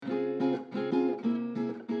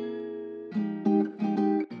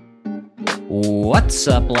What's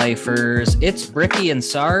up, lifers? It's Bricky and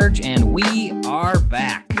Sarge, and we are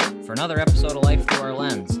back for another episode of Life Through Our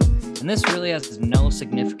Lens. And this really has no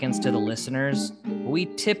significance to the listeners. We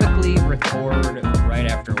typically record right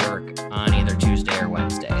after work on either Tuesday or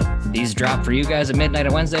Wednesday. These drop for you guys at midnight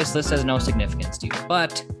on Wednesday, so this has no significance to you.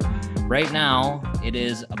 But right now, it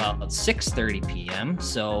is about 6:30 p.m.,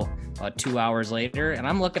 so about 2 hours later, and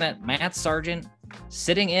I'm looking at Matt Sargent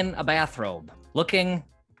sitting in a bathrobe, looking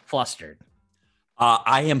flustered.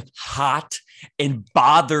 I am hot and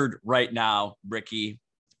bothered right now, Ricky.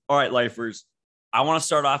 All right, lifers. I want to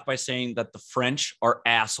start off by saying that the French are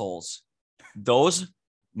assholes. Those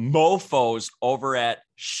mofos over at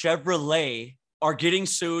Chevrolet are getting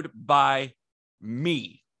sued by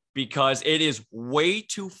me because it is way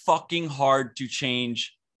too fucking hard to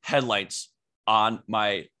change headlights on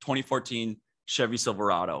my 2014 Chevy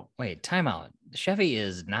Silverado. Wait, time out. Chevy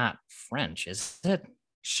is not French, is it?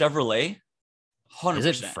 Chevrolet? 100%.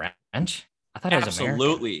 Is it French? I thought it was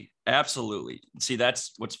American. Absolutely. See,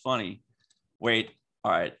 that's what's funny. Wait,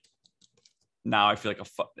 all right. Now I feel like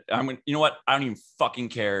you know what? I don't even fucking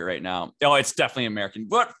care right now. Oh, it's definitely American.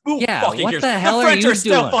 But who fucking what cares? the hell The French are you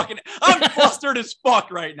still doing? fucking. I'm flustered as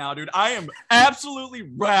fuck right now, dude. I am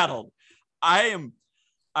absolutely rattled.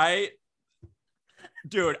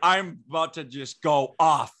 Dude, I'm about to just go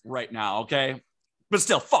off right now. Okay. But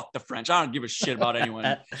still, fuck the French. I don't give a shit about anyone.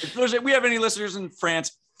 If we have any listeners in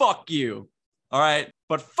France, fuck you. All right.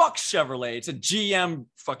 But fuck Chevrolet. It's a GM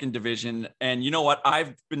fucking division. And you know what?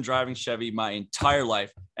 I've been driving Chevy my entire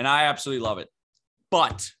life, and I absolutely love it.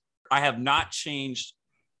 But I have not changed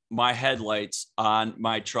my headlights on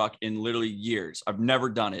my truck in literally years. I've never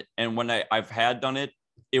done it. And when I've had done it,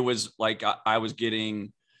 it was like I was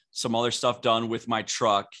getting some other stuff done with my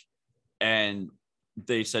truck, and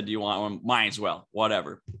they said, do you want one? Mine as well,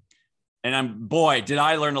 whatever. And did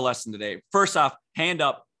I learn a lesson today. First off, hand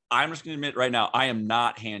up. I'm just going to admit right now, I am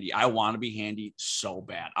not handy. I want to be handy so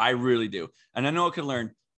bad. I really do. And I know I can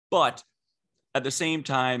learn, but at the same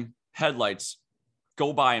time, headlights,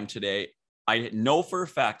 go buy them today. I know for a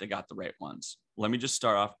fact I got the right ones. Let me just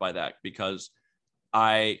start off by that because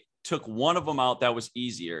I took one of them out that was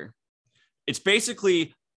easier. It's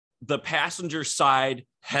basically the passenger side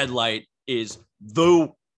headlight is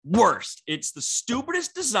the worst. It's the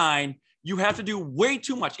stupidest design. You have to do way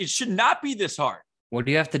too much. It should not be this hard. What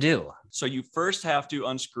do you have to do? So you first have to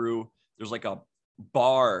unscrew. There's like a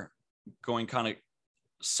bar going kind of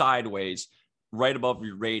sideways right above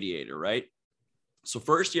your radiator, right? So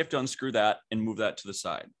first you have to unscrew that and move that to the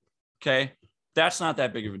side. Okay. That's not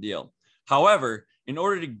that big of a deal. However, in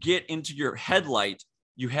order to get into your headlight,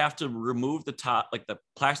 you have to remove the top, like the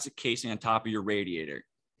plastic casing on top of your radiator.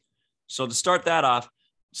 So to start that off,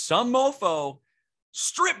 some mofo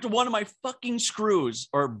stripped one of my fucking screws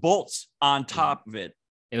or bolts on top of it.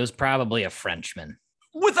 It was probably a Frenchman.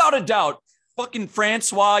 Without a doubt. Fucking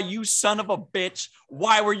Francois, you son of a bitch.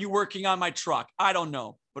 Why were you working on my truck? I don't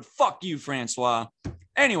know. But fuck you, Francois.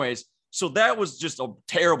 Anyways, so that was just a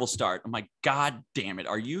terrible start. I'm like, God damn it.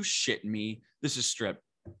 Are you shitting me? This is stripped.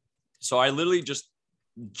 So I literally just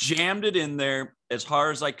jammed it in there as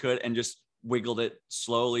hard as I could and just wiggled it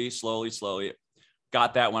slowly.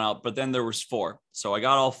 Got that one out. But then there was 4. So I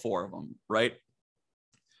got all 4 of them, right?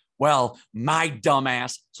 Well, my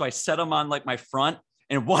dumbass. So I set them on like my front,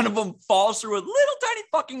 and one of them falls through a little tiny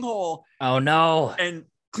fucking hole. Oh, no. And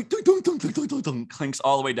clinks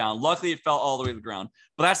all the way down. Luckily, it fell all the way to the ground.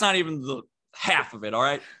 But that's not even the half of it, all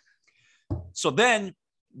right? So then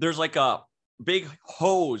there's like a big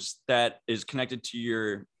hose that is connected to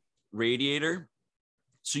your radiator.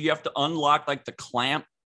 So you have to unlock like the clamp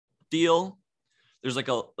deal. There's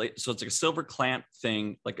so it's like a silver clamp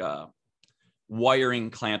thing, like a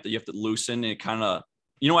wiring clamp that you have to loosen. And it kind of,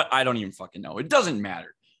 you know what? I don't even fucking know. It doesn't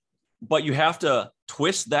matter. But you have to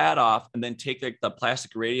twist that off and then take like the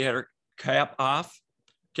plastic radiator cap off.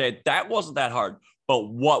 Okay, that wasn't that hard. But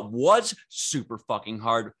what was super fucking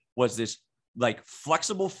hard was this like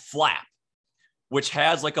flexible flap, which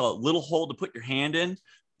has like a little hole to put your hand in.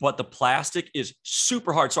 But the plastic is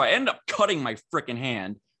super hard. So I ended up cutting my freaking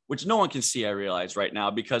hand, which no one can see, I realize right now,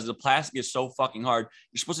 because the plastic is so fucking hard.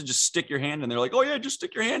 You're supposed to just stick your hand in. They're like, oh yeah, just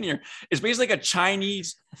stick your hand here. It's basically like a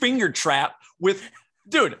Chinese finger trap with,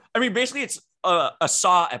 dude, I mean, basically it's a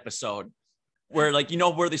Saw episode where like, you know,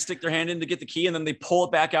 where they stick their hand in to get the key and then they pull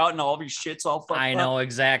it back out and all of your shit's all fucked up. I know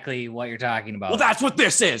exactly what you're talking about. Well, that's what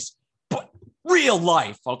this is. But real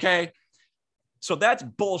life, okay? So that's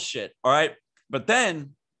bullshit, all right? But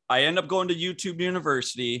then I end up going to YouTube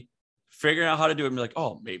University, figuring out how to do it and be like,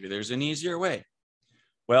 oh, maybe there's an easier way.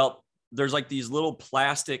 Well, there's like these little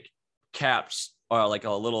plastic caps or like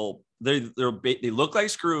a little They look like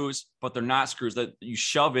screws, but they're not screws that you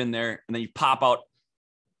shove in there and then you pop out,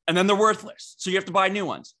 and then they're worthless. So you have to buy new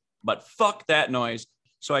ones. But fuck that noise.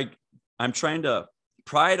 So I'm trying to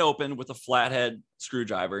pry it open with a flathead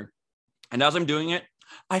screwdriver, and as I'm doing it,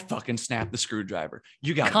 I fucking snapped the screwdriver.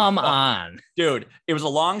 You got come on, dude. It was a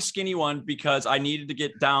long, skinny one because I needed to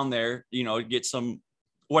get down there, get some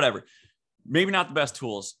whatever. Maybe not the best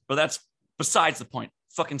tools, but that's besides the point.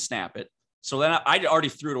 Fucking snap it. So then I already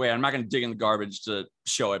threw it away. I'm not going to dig in the garbage to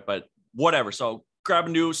show it, but whatever. So grab a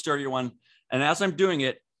new, sturdier one. And as I'm doing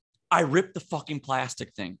it, I ripped the fucking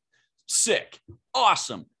plastic thing. Sick.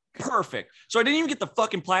 Awesome. Perfect. So I didn't even get the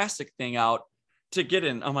fucking plastic thing out to get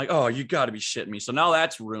in. I'm like, oh, you got to be shitting me. So now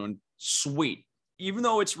that's ruined. Sweet. Even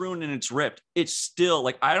though it's ruined and it's ripped, it's still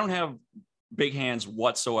like, I don't have big hands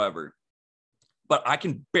whatsoever, but I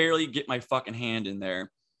can barely get my fucking hand in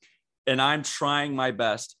there. And I'm trying my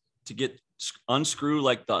best to unscrew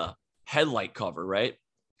like the headlight cover, right?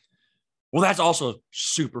 Well, that's also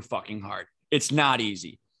super fucking hard. It's not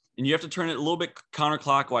easy. And you have to turn it a little bit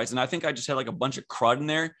counterclockwise. And I think I just had like a bunch of crud in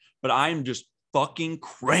there, but I'm just fucking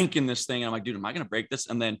cranking this thing. And I'm like, dude, am I going to break this?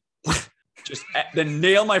 And then then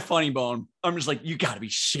nail my funny bone. I'm just like, you got to be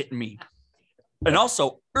shitting me. And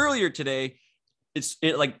also earlier today,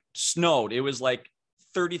 it like snowed. It was like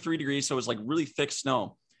 33 degrees. So it was like really thick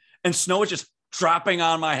snow, and snow was just dropping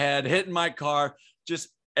on my head, hitting my car.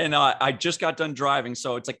 I just got done driving.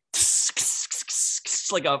 So it's like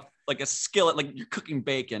a skillet, like you're cooking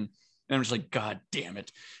bacon. And I'm just like, God damn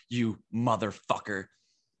it, you motherfucker.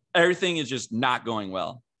 Everything is just not going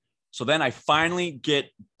well. So then I finally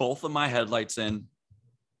get both of my headlights in,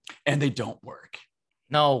 and they don't work.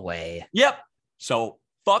 No way. Yep. So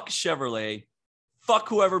fuck Chevrolet. Fuck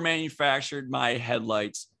whoever manufactured my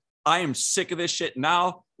headlights. I am sick of this shit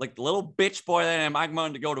now. Like the little bitch boy that I am, I'm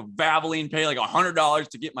going to go to Valvoline, pay like $100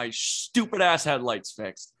 to get my stupid ass headlights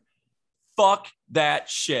fixed. Fuck that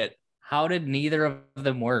shit. How did neither of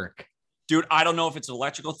them work? Dude, I don't know if it's an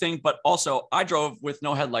electrical thing, but also I drove with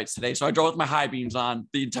no headlights today. So I drove with my high beams on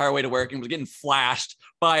the entire way to work and was getting flashed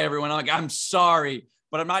by everyone. I'm like, I'm sorry,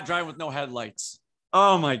 but I'm not driving with no headlights.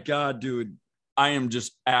 Oh my God, dude. I am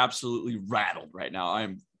just absolutely rattled right now.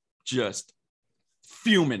 I'm just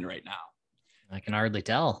fuming right now. I can hardly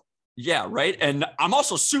tell. Yeah, right. And I'm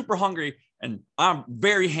also super hungry, and I'm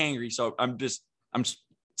very hangry. So I'm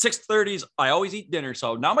 6:30s. I always eat dinner.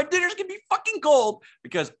 So now my dinner's gonna be fucking cold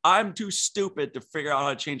because I'm too stupid to figure out how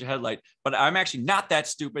to change a headlight. But I'm actually not that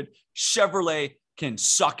stupid. Chevrolet can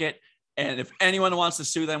suck it. And if anyone wants to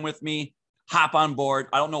sue them with me, hop on board.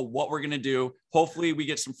 I don't know what we're gonna do. Hopefully we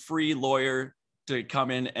get some free lawyer to come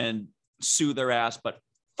in and sue their ass, but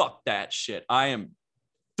fuck that shit. I am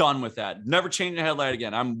done with that. Never change a headlight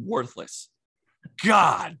again. I'm worthless.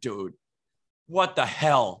 God, dude, what the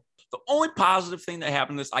hell? The only positive thing that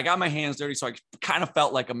happened to this, I got my hands dirty, so I kind of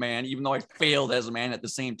felt like a man, even though I failed as a man at the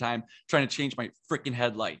same time, trying to change my freaking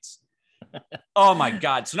headlights. Oh my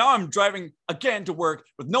God. So now I'm driving again to work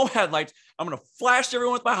with no headlights. I'm going to flash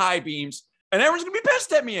everyone with my high beams, and everyone's going to be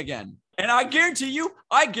pissed at me again. And I guarantee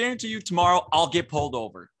you tomorrow I'll get pulled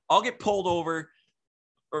over. I'll get pulled over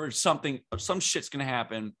or something. Some shit's going to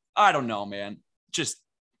happen. I don't know, man. Just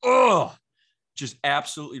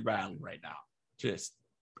absolutely rattled right now.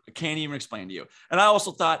 I can't even explain to you. And I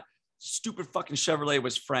also thought stupid fucking Chevrolet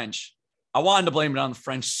was French. I wanted to blame it on the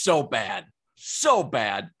French so bad.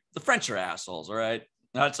 The French are assholes. All right.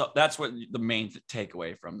 That's what the main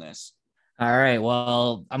takeaway from this. All right.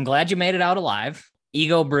 Well, I'm glad you made it out alive.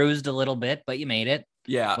 Ego bruised a little bit, but you made it.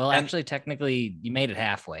 Yeah. Well, actually, technically, you made it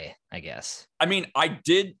halfway, I guess. I mean, I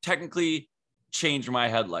did technically change my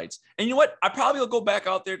headlights. And you know what? I probably will go back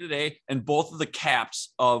out there today, and both of the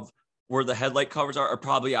caps of where the headlight covers are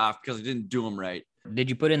probably off because I didn't do them right. Did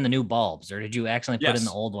you put in the new bulbs, or did you accidentally put in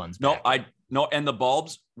the old ones? No, and the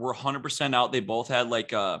bulbs were 100% out. They both had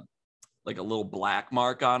like a little black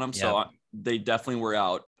mark on them. Yep. So they definitely were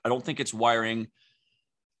out. I don't think it's wiring.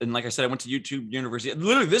 And like I said, I went to YouTube University.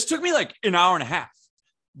 Literally, this took me like an hour and a half.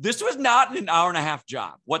 This was not an hour and a half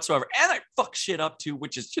job whatsoever. And I fucked shit up too,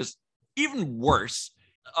 which is just even worse.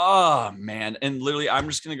 Oh man. And literally, I'm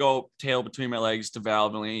just going to go tail between my legs to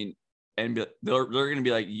Valvoline, and they're going to be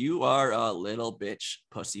like, you are a little bitch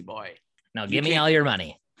pussy boy. Now give me all your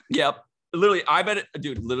money. Yep. Literally, I bet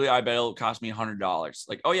it'll cost me $100.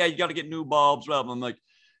 Like, oh yeah, you got to get new bulbs. Well, I'm like,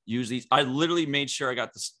 use these. I literally made sure I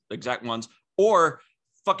got the exact ones. Or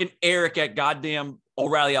fucking Eric at goddamn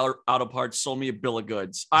O'Reilly Auto Parts sold me a bill of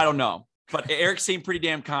goods. I don't know, but Eric seemed pretty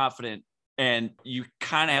damn confident, and you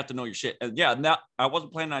kind of have to know your shit. And yeah, now I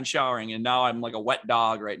wasn't planning on showering, and now I'm like a wet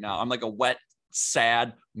dog right now. I'm like a wet,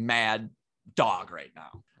 sad, mad dog right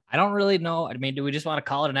now. I don't really know. I mean, do we just want to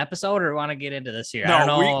call it an episode or want to get into this here? No, I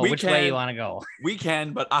don't know we which can, way you want to go. We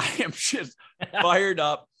can, but I am just fired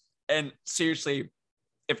up. And seriously,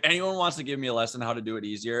 if anyone wants to give me a lesson how to do it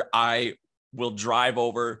easier, I will drive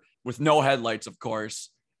over with no headlights, of course,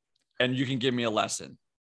 and you can give me a lesson.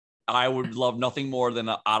 I would love nothing more than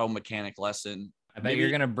an auto mechanic lesson. I bet you're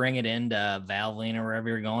going to bring it into Valvoline or wherever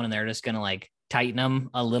you're going, and they're just going to like tighten them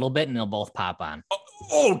a little bit and they'll both pop on.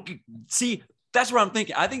 Oh, see, that's what I'm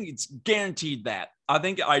thinking. I think it's guaranteed that.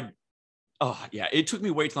 It took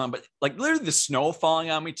me way too long, but like literally the snow falling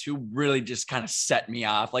on me too really just kind of set me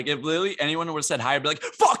off. Like if literally anyone would have said hi, I'd be like,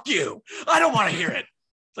 fuck you. I don't want to hear it.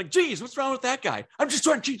 It's like, geez, what's wrong with that guy? I'm just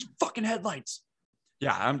trying to change fucking headlights.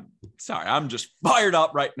 Yeah, I'm sorry. I'm just fired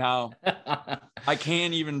up right now. I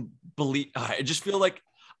can't even believe. I just feel like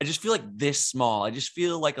this small. I just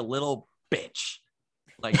feel like a little bitch.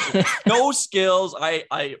 Like no skills. I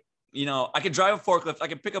could drive a forklift. I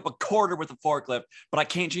can pick up a quarter with a forklift, but I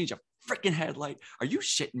can't change a freaking headlight. Are you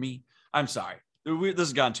shitting me? I'm sorry. This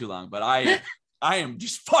has gone too long, but I am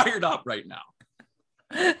just fired up right now.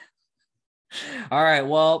 All right.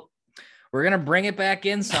 Well, we're going to bring it back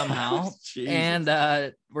in somehow. And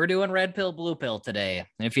we're doing red pill, blue pill today.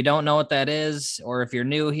 And if you don't know what that is, or if you're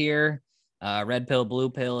new here, red pill, blue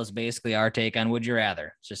pill is basically our take on would you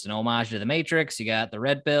rather. It's just an homage to the Matrix. You got the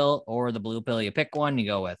red pill or the blue pill. You pick one, you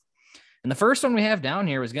go with. And the first one we have down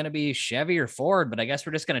here was going to be Chevy or Ford, but I guess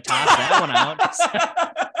we're just going to toss that one out.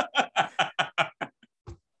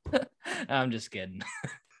 I'm just kidding.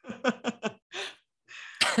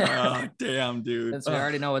 Oh, damn, dude. Since we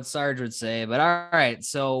already know what Sarge would say, but all right.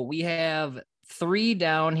 So we have 3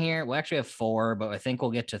 down here. We actually have 4, but I think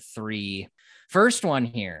we'll get to 3. First one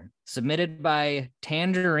here, submitted by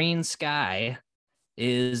Tangerine Sky,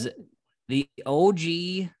 is the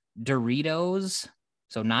OG Doritos.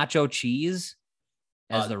 So nacho cheese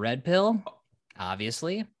as the red pill,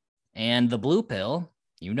 obviously. And the blue pill,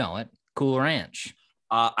 you know it, Cool Ranch.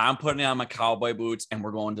 I'm putting on my cowboy boots and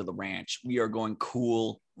we're going to the ranch. We are going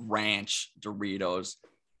Cool Ranch Doritos,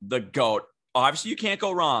 the GOAT. Obviously, you can't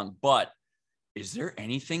go wrong, but is there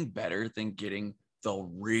anything better than getting the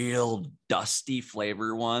real dusty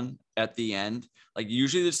flavor one at the end? Like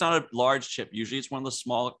usually it's not a large chip. Usually it's one of the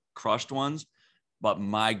small crushed ones, but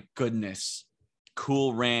my goodness,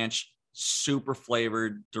 Cool Ranch, super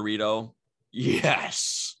flavored Dorito.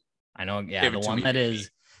 Yes. I know. Yeah. The one that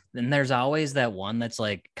is, then there's always that one that's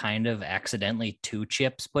like kind of accidentally 2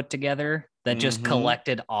 chips put together that just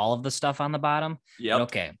collected all of the stuff on the bottom. Yeah.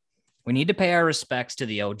 Okay. We need to pay our respects to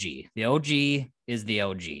the OG. The OG is the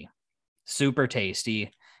OG. Super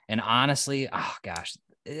tasty. And honestly, oh gosh,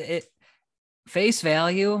 face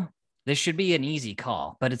value, this should be an easy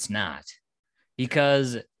call, but it's not,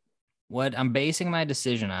 because what I'm basing my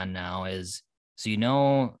decision on now is,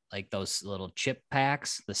 so like those little chip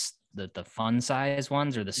packs, the fun size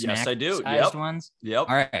ones or the snack sized ones. Yep.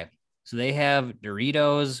 All right. So they have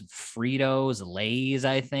Doritos, Fritos, Lay's,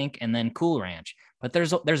 I think, and then Cool Ranch. But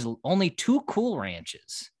there's only 2 Cool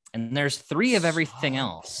Ranches, and there's 3 of everything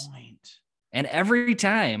else. And every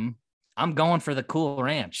time I'm going for the Cool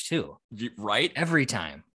Ranch too. Right? Every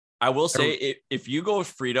time. I will say, if you go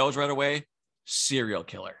with Fritos right away, serial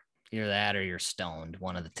killer. Either that or you're stoned,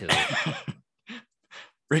 one of the 2.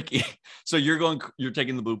 Ricky, so you're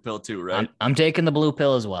taking the blue pill too, right? I'm taking the blue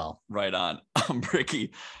pill as well. Right on.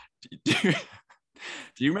 Ricky, do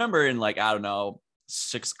you remember in like, I don't know,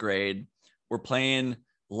 6th grade, we're playing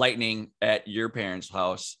Lightning at your parents'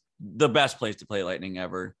 house, the best place to play Lightning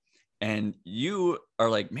ever. And you are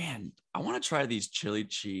like, man, I want to try these chili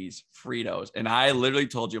cheese Fritos. And I literally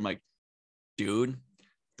told you, I'm like, dude,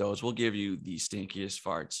 those will give you the stinkiest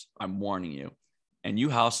farts. I'm warning you. And you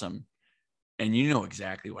house them. And you know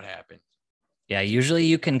exactly what happened. Yeah, usually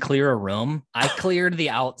you can clear a room. I cleared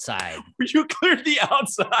the outside. You cleared the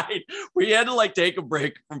outside. We had to like take a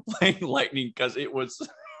break from playing Lightning because it was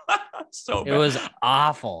so bad. It was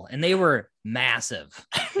awful. And they were massive.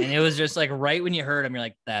 And it was just like right when you heard them, you're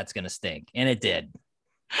like, that's going to stink. And it did.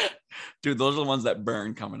 Dude, those are the ones that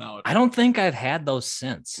burn coming out. I don't think I've had those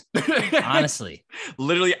since. Honestly.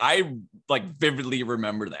 Literally, I like vividly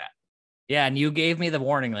remember that. Yeah, and you gave me the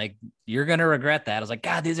warning, like, you're going to regret that. I was like,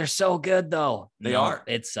 God, these are so good, though. They are.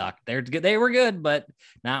 It sucked. They're good. They were good, but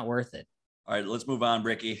not worth it. All right, let's move on,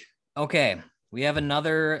 Ricky. Okay, we have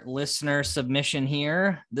another listener submission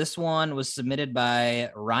here. This one was submitted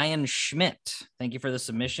by Ryan Schmidt. Thank you for the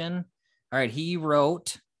submission. All right, he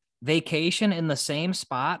wrote, vacation in the same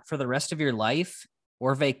spot for the rest of your life,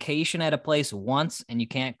 or vacation at a place once and you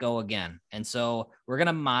can't go again. And so we're going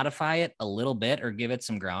to modify it a little bit or give it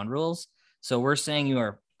some ground rules. So we're saying you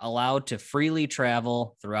are allowed to freely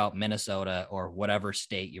travel throughout Minnesota or whatever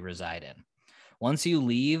state you reside in. Once you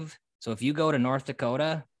leave, so if you go to North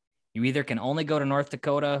Dakota, you either can only go to North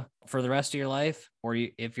Dakota for the rest of your life, or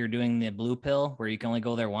if you're doing the blue pill where you can only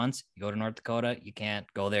go there once, you go to North Dakota, you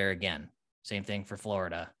can't go there again. Same thing for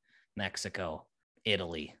Florida, Mexico,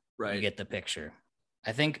 Italy. Right. You get the picture.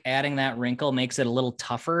 I think adding that wrinkle makes it a little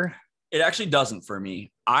tougher. It actually doesn't for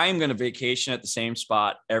me. I'm going to vacation at the same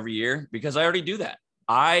spot every year because I already do that.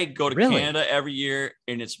 I go to Canada every year,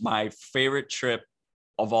 and it's my favorite trip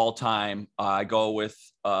of all time. I go with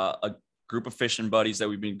a group of fishing buddies that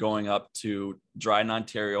we've been going up to Dryden,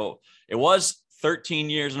 Ontario. It was 13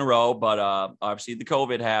 years in a row, but obviously the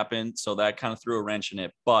COVID happened, so that kind of threw a wrench in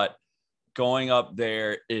it. But going up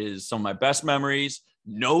there is some of my best memories.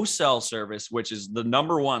 No cell service, which is the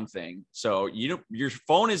number one thing. So your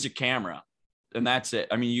phone is your camera, and that's it.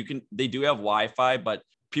 I mean, they do have Wi-Fi, but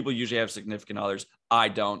people usually have significant others. I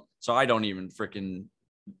don't, so I don't even freaking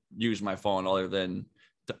use my phone other than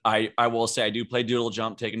I will say I do play Doodle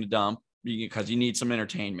Jump, taking a dump, because you need some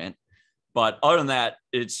entertainment. But other than that,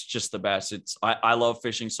 it's just the best. I love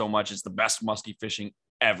fishing so much. It's the best muskie fishing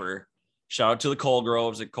ever. Shout out to the Cole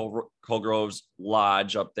Groves at Cole Groves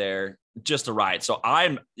Lodge up there. Just a ride. So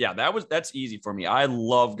that's easy for me. I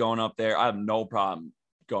love going up there. I have no problem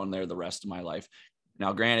going there the rest of my life.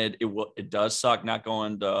 Now, granted, it does suck not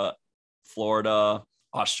going to Florida.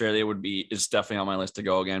 Australia is definitely on my list to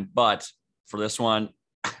go again. But for this one,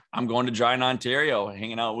 I'm going to Dryden, Ontario,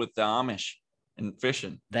 hanging out with the Amish and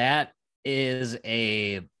fishing. That is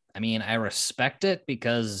I respect it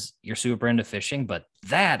because you're super into fishing, but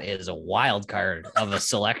that is a wild card of a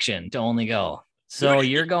selection to only go. So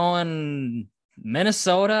you're going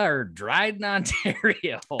Minnesota or Dryden,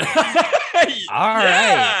 Ontario. All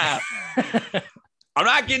right. I'm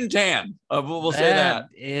not getting tan. We'll say that.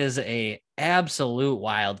 Is a absolute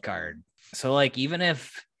wild card. So even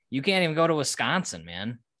if you can't even go to Wisconsin,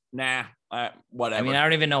 man. Nah, whatever. I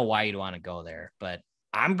don't even know why you'd want to go there, but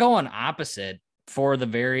I'm going opposite for the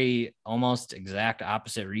very almost exact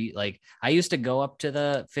opposite. I used to go up to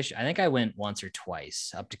the fish. I think I went once or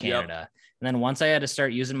twice up to Canada. Yep. And then once I had to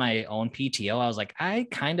start using my own PTO, I was like, I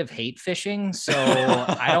kind of hate fishing. So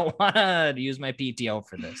I don't want to use my PTO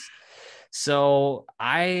for this. So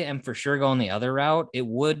I am for sure going the other route. It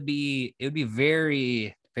would be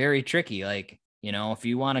very, very tricky. If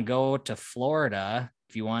you want to go to Florida,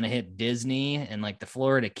 if you want to hit Disney and the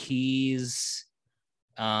Florida Keys,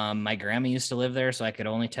 my grandma used to live there, so I could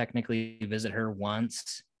only technically visit her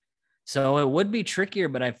once. So it would be trickier,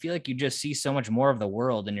 but I feel like you just see so much more of the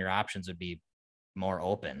world and your options would be more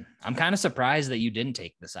open. I'm kind of surprised that you didn't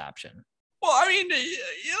take this option. Well,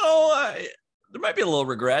 there might be a little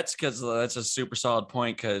regrets because that's a super solid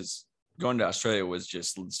point, because going to Australia was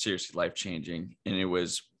just seriously life-changing, and it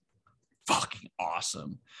was fucking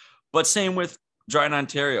awesome. But same with Dryden,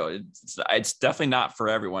 Ontario. It's definitely not for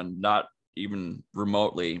everyone, not even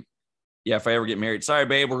remotely. Yeah, if I ever get married, sorry,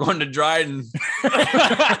 babe, we're going to Dryden.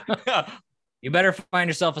 You better find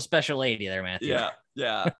yourself a special lady there, Matthew.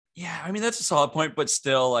 Yeah. That's a solid point, but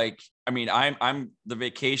still, I'm the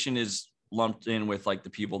vacation is lumped in with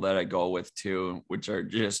the people that I go with too, which are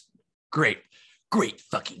just great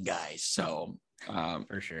fucking guys. So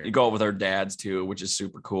for sure, you go with our dads too, which is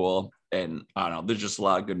super cool. And I don't know, there's just a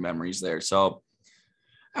lot of good memories there. So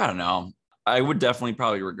I don't know. I would definitely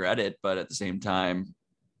probably regret it, but at the same time,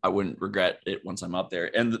 I wouldn't regret it once I'm up there.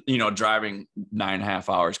 And, driving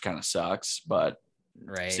 9.5 hours kind of sucks, but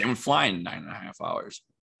right. Same with flying 9.5 hours.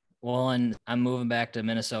 Well, and I'm moving back to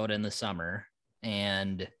Minnesota in the summer.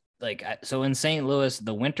 And so in St. Louis,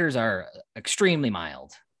 the winters are extremely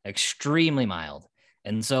mild.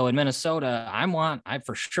 And so in Minnesota, I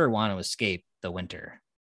for sure want to escape the winter.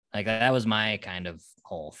 That was my kind of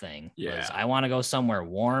whole thing. Yeah. I want to go somewhere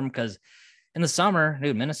warm, because in the summer,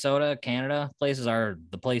 dude, Minnesota, Canada, places are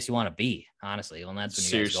the place you want to be, honestly. Well,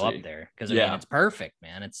 that's when you guys go up there, because it's perfect,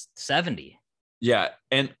 man. It's 70. Yeah.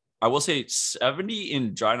 And I will say 70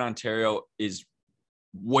 in Dryden, Ontario is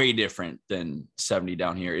way different than 70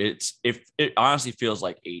 down here. It honestly feels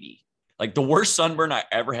like 80. The worst sunburn I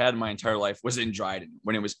ever had in my entire life was in Dryden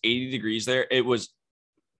when it was 80 degrees there. It was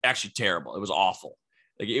actually terrible. It was awful.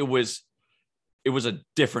 It was a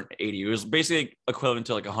different 80. It was basically equivalent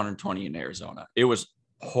to 120 in Arizona. It was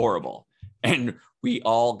horrible. And we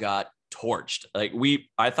all got torched.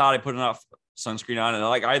 I thought I put enough sunscreen on, and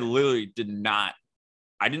I literally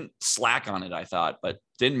I didn't slack on it, I thought, but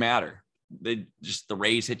didn't matter. The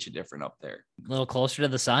rays hit you different up there. A little closer to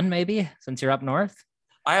the sun, maybe, since you're up north.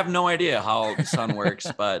 I have no idea how the sun works,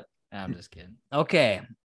 but I'm just kidding. Okay.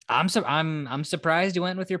 I'm surprised you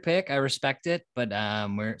went with your pick. I respect it, but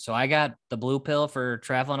I got the blue pill for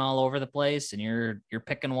traveling all over the place, and you're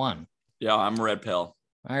picking one. Yeah, I'm red pill.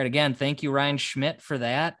 All right, again, thank you, Ryan Schmidt, for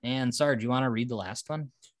that. And Sarge, you want to read the last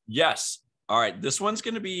one? Yes. All right, this one's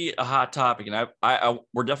going to be a hot topic, and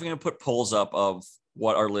we're definitely going to put polls up of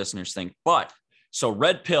what our listeners think. But so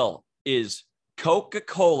red pill is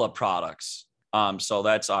Coca-Cola products. So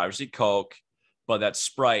that's obviously Coke, but that's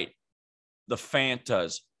Sprite, the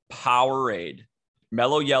Fantas, Powerade,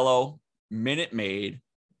 Mellow Yellow, Minute Maid,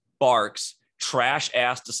 Barks, Trash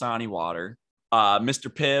Ass Dasani Water,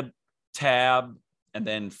 Mr. Pibb, Tab, and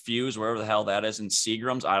then Fuse, wherever the hell that is, and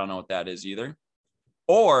Seagram's. I don't know what that is either.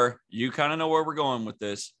 Or you kind of know where we're going with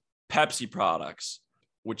this. Pepsi products,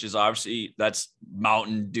 which is obviously that's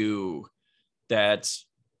Mountain Dew, that's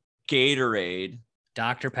Gatorade,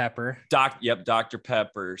 Dr. Pepper. Dr.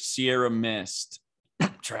 Pepper, Sierra Mist,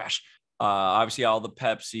 trash. Obviously all the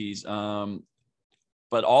Pepsis,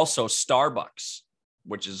 but also Starbucks,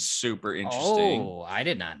 which is super interesting. Oh, I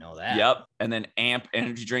did not know that. Yep. And then Amp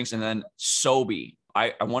energy drinks, and then Sobe.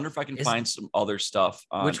 I wonder if I can find some other stuff.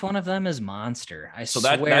 Which one of them is Monster? That's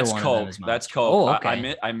Coke. That's Coke. Oh,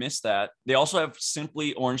 okay. I missed that. They also have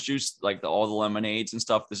Simply orange juice, like all the lemonades and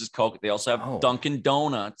stuff. This is Coke. They also have Dunkin'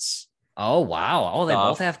 Donuts. Oh, wow. Oh, they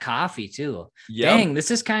both have coffee too. Yep. Dang, this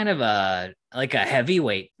is kind of a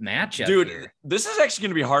heavyweight matchup. Dude, here. This is actually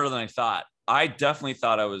going to be harder than I thought. I definitely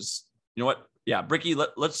thought I was, you know what? Yeah, Bricky,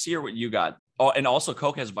 let's hear what you got. Oh, and also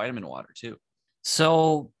Coke has vitamin water too.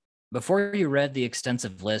 So before you read the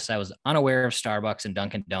extensive list, I was unaware of Starbucks and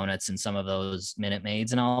Dunkin' Donuts and some of those Minute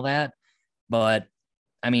Maids and all that. But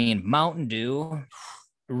I mean, Mountain Dew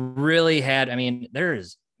really had, there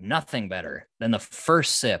is nothing better than the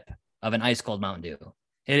first sip of an ice cold Mountain Dew.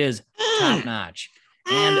 It is top notch.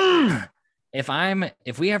 And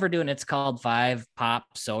if we ever do an It's Called 5 pop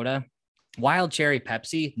soda, Wild Cherry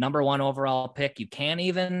Pepsi, #1 overall pick.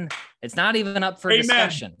 It's not even up for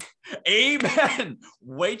discussion. Amen.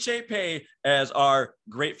 Weiche Pay, as our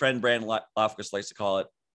great friend Brandon Lofkus likes to call it,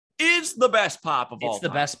 is the best pop of all time. It's the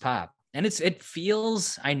best pop. And it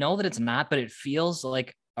feels, I know that it's not, but it feels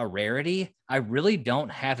like a rarity. I really don't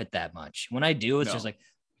have it that much. When I do, it's just like,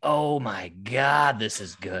 oh my God, this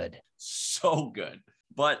is good. So good.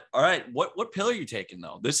 But all right, what pill are you taking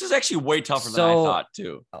though? This is actually way tougher than I thought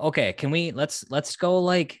too. Okay, can we let's go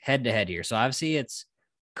like head to head here. So obviously it's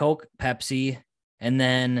Coke, Pepsi, and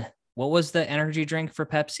then what was the energy drink for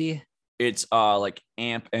Pepsi? It's like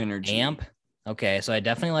Amp Energy. Amp. Okay, so I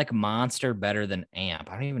definitely like Monster better than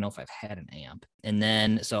Amp. I don't even know if I've had an Amp. And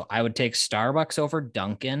then so I would take Starbucks over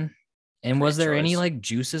Dunkin'. And was there any like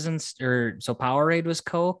juices so Powerade was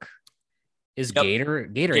Coke? Is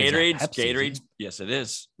Gatorade? Yes, it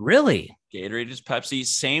is. Really? Gatorade is Pepsi.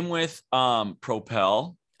 Same with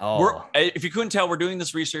Propel. Oh, if you couldn't tell, we're doing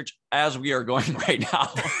this research as we are going right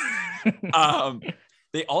now.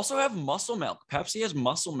 They also have Muscle Milk. Pepsi has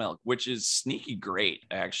Muscle Milk, which is sneaky great,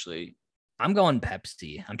 actually. I'm going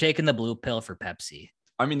Pepsi. I'm taking the blue pill for Pepsi.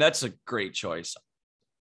 I mean, that's a great choice.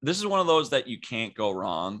 This is one of those that you can't go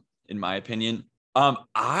wrong, in my opinion.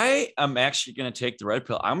 I am actually going to take the red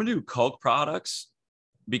pill. I'm going to do Coke products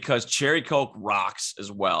because Cherry Coke rocks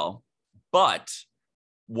as well. But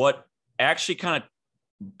what actually kind of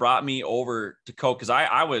brought me over to Coke, because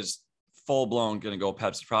I was full blown going to go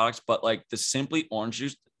Pepsi products, but like the Simply orange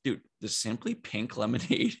juice, dude, the Simply pink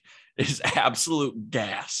lemonade is absolute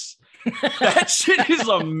gas. That shit is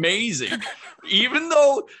amazing. Even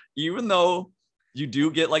though you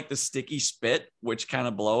do get like the sticky spit, which kind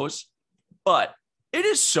of blows, but it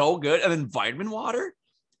is so good. And then vitamin water,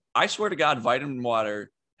 I swear to God, vitamin water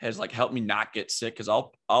has like helped me not get sick, because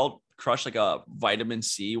I'll crush like a vitamin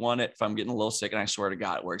C one if I'm getting a little sick, and I swear to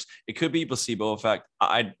God it works. It could be placebo effect.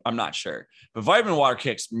 I'm not sure, but vitamin water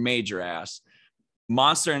kicks major ass.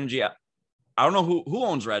 Monster Energy. I don't know who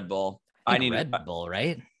owns Red Bull. I need Red Bull,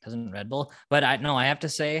 right? Doesn't Red Bull? But I have to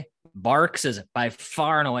say, Barks is by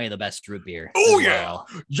far and away the best root beer. Oh yeah,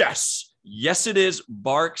 yes, it is.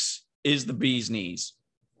 Barks is the bee's knees.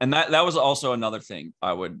 And that was also another thing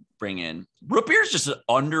I would bring in. Root beer is just an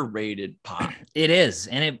underrated pop. It is.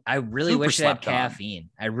 And I really wish it had caffeine.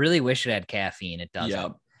 I really wish it had caffeine. It doesn't.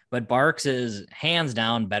 Yep. But Barks is hands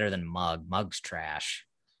down better than Mug. Mug's trash.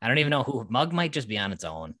 I don't even know who. Mug might just be on its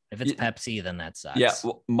own. If it's Pepsi, then that sucks. Yeah,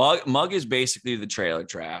 well, Mug is basically the trailer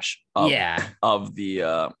trash of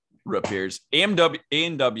the root beers.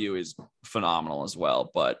 A&W is phenomenal as well.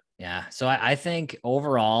 But yeah, so I think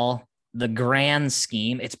overall, the grand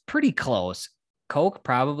scheme, it's pretty close. Coke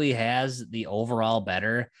probably has the overall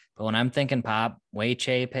better, but when I'm thinking pop,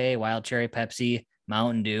 Weiche Pay, Wild Cherry Pepsi,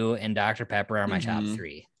 Mountain Dew, and Dr. Pepper are my top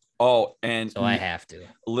three. Oh, and So I have to.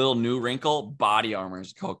 A little new wrinkle, Body Armor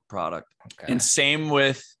is a Coke product. Okay. And same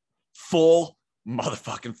with Full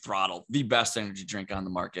motherfucking Throttle, the best energy drink on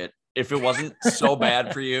the market. If it wasn't so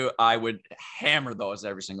bad for you, I would hammer those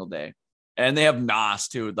every single day. And they have NOS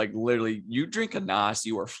too. Like literally, you drink a NOS,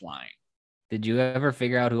 you are flying. Did you ever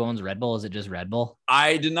figure out who owns Red Bull? Is it just Red Bull?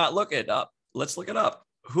 I did not look it up. Let's look it up.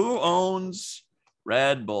 Who owns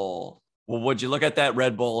Red Bull? Well, would you look at that?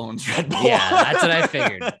 Red Bull owns Red Bull. Yeah, that's what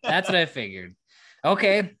I figured.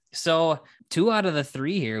 Okay, so 2 out of the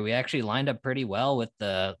 3 here, we actually lined up pretty well with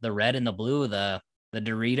the red and the blue, the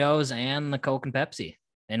Doritos and the Coke and Pepsi.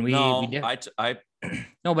 And we did.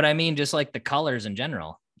 No, but I mean just like the colors in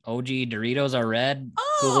general. OG Doritos are red,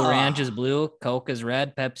 Cool Ranch is blue, Coke is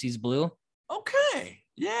red, Pepsi's blue. Okay,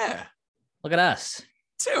 yeah. Look at us,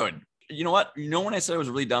 dude. You know what? You know when I said I was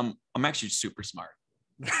really dumb, I'm actually super smart.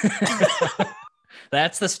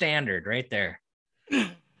 That's the standard right there.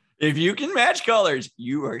 If you can match colors,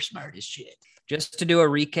 you are smart as shit. Just to do a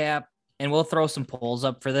recap, and we'll throw some polls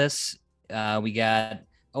up for this. We got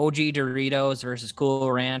OG Doritos versus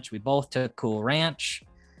Cool Ranch. We both took Cool Ranch.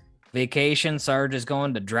 Vacation, Sarge is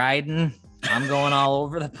going to Dryden. I'm going all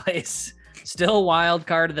over the place. Still wild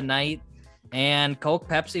card of the night. And Coke,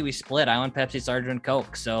 Pepsi, we split. I went Pepsi, Sarge went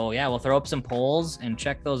Coke. So yeah, we'll throw up some polls and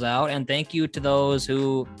check those out. And thank you to those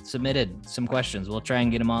who submitted some questions. We'll try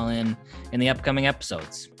and get them all in the upcoming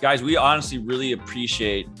episodes. Guys, we honestly really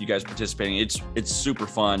appreciate you guys participating. It's super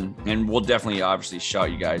fun, and we'll definitely obviously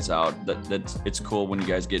shout you guys out. It's cool when you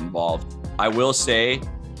guys get involved. I will say,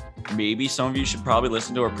 maybe some of you should probably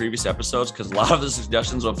listen to our previous episodes because a lot of the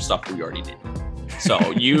suggestions of stuff we already did.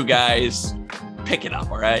 So you guys pick it up,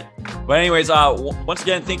 all right? But anyways, once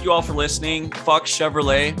again, thank you all for listening. Fuck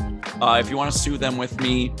Chevrolet. If you want to sue them with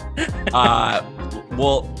me,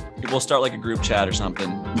 we'll start like a group chat or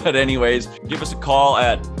something. But anyways, give us a call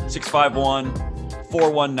at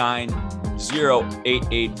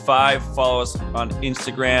 651-419-0885. Follow us on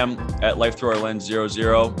Instagram at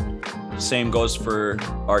LifeThroughOurLens00. Same goes for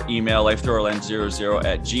our email,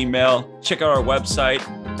 lifethrough-our-lens00@gmail. Check out our website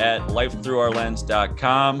at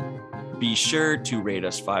lifethroughourlens.com. Be sure to rate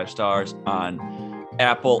us 5 stars on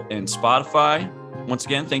Apple and Spotify. Once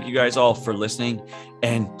again, thank you guys all for listening,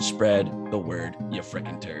 and spread the word, you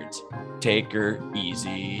freaking turds. Take her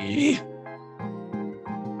easy.